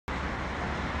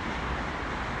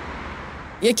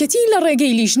یەکێتی لە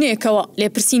ڕێگەی لیژنەیەکەوە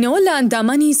لێپرسینەوە لە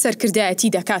ئەندامانی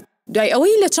سەرکردایەتی دەکات. دوای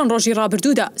ئەوەی لە چەند ڕۆژی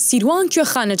ڕابردوودا سیروان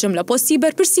کوێخانەجەم لە پۆستی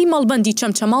بەرپرسی مەڵبەندی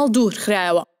چەمچەماڵ دوور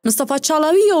خرایەوە. مستەفا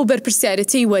چاڵاوی ئەو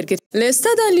بەرپرسیارەتەی وەرگرت. لە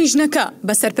ئێستادا لیژنەکە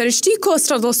بە سەرپەرشتی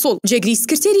کۆسرە دەسوڵ جێگری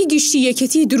سکرتێری گشتی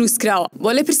یەکێتی دروست کراوە. بۆ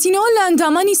لێپرسینەوە لە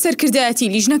ئەندامانی سەرکردایەتی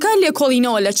لیژنەکە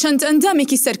لێکۆڵینەوە لە چەند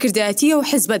ئەندامێکی سەرکردایەتی و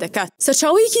حیزبە دەکات.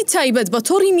 سەرچاوەیەکی تایبەت بە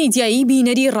تۆڕی میدیایی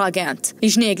بینەری ڕاگەیاند.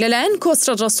 لیژنەیەک لەلایەن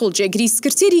کۆسرە دەسوڵ جێگری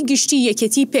سکرتێری گشتی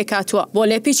یەکێتی پێکاتوە بۆ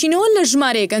لێپێچینەوە لە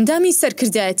ژمارەیەک ئەندامی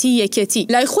سەرکردایەتی یەکێتی.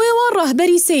 لای خۆیەوە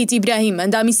ڕاهبەری سەید ئیبراهیم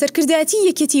ئەندامی سەرکردایەتی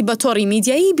یەکێتی بە تۆڕی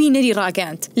میدیایی بینەری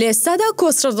ڕاگەیاند. لە ئێستادا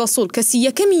کۆسرە دەسوڵ کەسی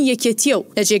یەکەمی یەکێتیە و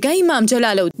لە جێگای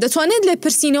مامجەلالە و دەتوانێت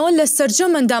لێپرسینەوە لە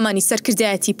سەرجەم ئەندامانی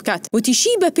سەرکردایەتی بکات.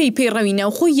 وتیشی بە پێی پەیڕەوی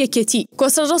ناوخۆی یەکێتی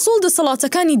کۆسرە دەسوڵ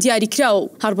دەسەڵاتەکانی دیاریکراوە و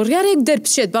هەربڕیارێک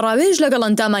دەربچێت بە ڕاوێژ لەگەڵ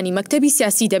ئەندامانی مەکتەبی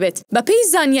سیاسی دەبێت. بە پێی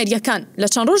زانیاریەکان لە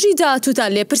چەند ڕۆژی داهاتوودا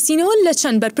لێپرسینەوە لە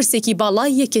چەند بەرپرسێکی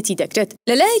باڵای یەکێتی دەکرێت.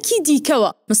 لەلایەکی دیکەوە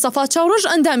مستەفا چاوڕۆژ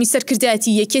ئەندامی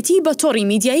سەرکردایەتی یەکێتی بە تۆڕی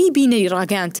میدیایی بینەری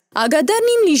ڕاگەیاند. ئاگادار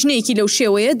نین لیژنەیەکی لەو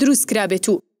شێوەیە دروست کرابێت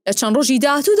و لە چەند ڕۆژی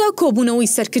داهاتوودا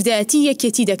کۆبوونەوەی سەرکردایەتی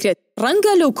یەکێتی دەکرێت.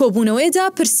 ڕەنگە لەو کۆبوونەوەیەدا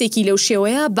پرسێکی لەو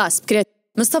شێوەیە باس بکرێت.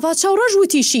 مستەفا چاوڕۆژ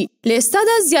وتیشی لە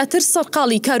ئێستادا زیاتر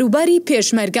سەرقاڵی کاروباری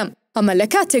پێشمەرگەم. ئەمە لە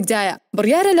کاتێکدایە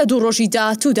بڕیارە لە 2 ڕۆژی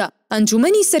داهاتوودا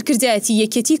ئەنجومەنی سەرکردایەتی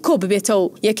یەکێتی کۆ ببێتەوە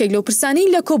و یەکێک لەو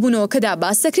پرسانەی لە کۆبوونەوەکەدا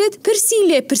باس دەکرێت پرسی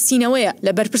لێپرسینەوەیە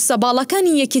لە بەرپرسە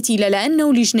باڵەکانی یەکێتی لەلایەن نەو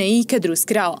لیژنەیەی کە دروست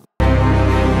کراوە.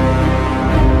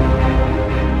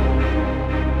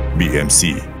 BMC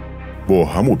بۆ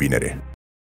هەموو بینەرێ.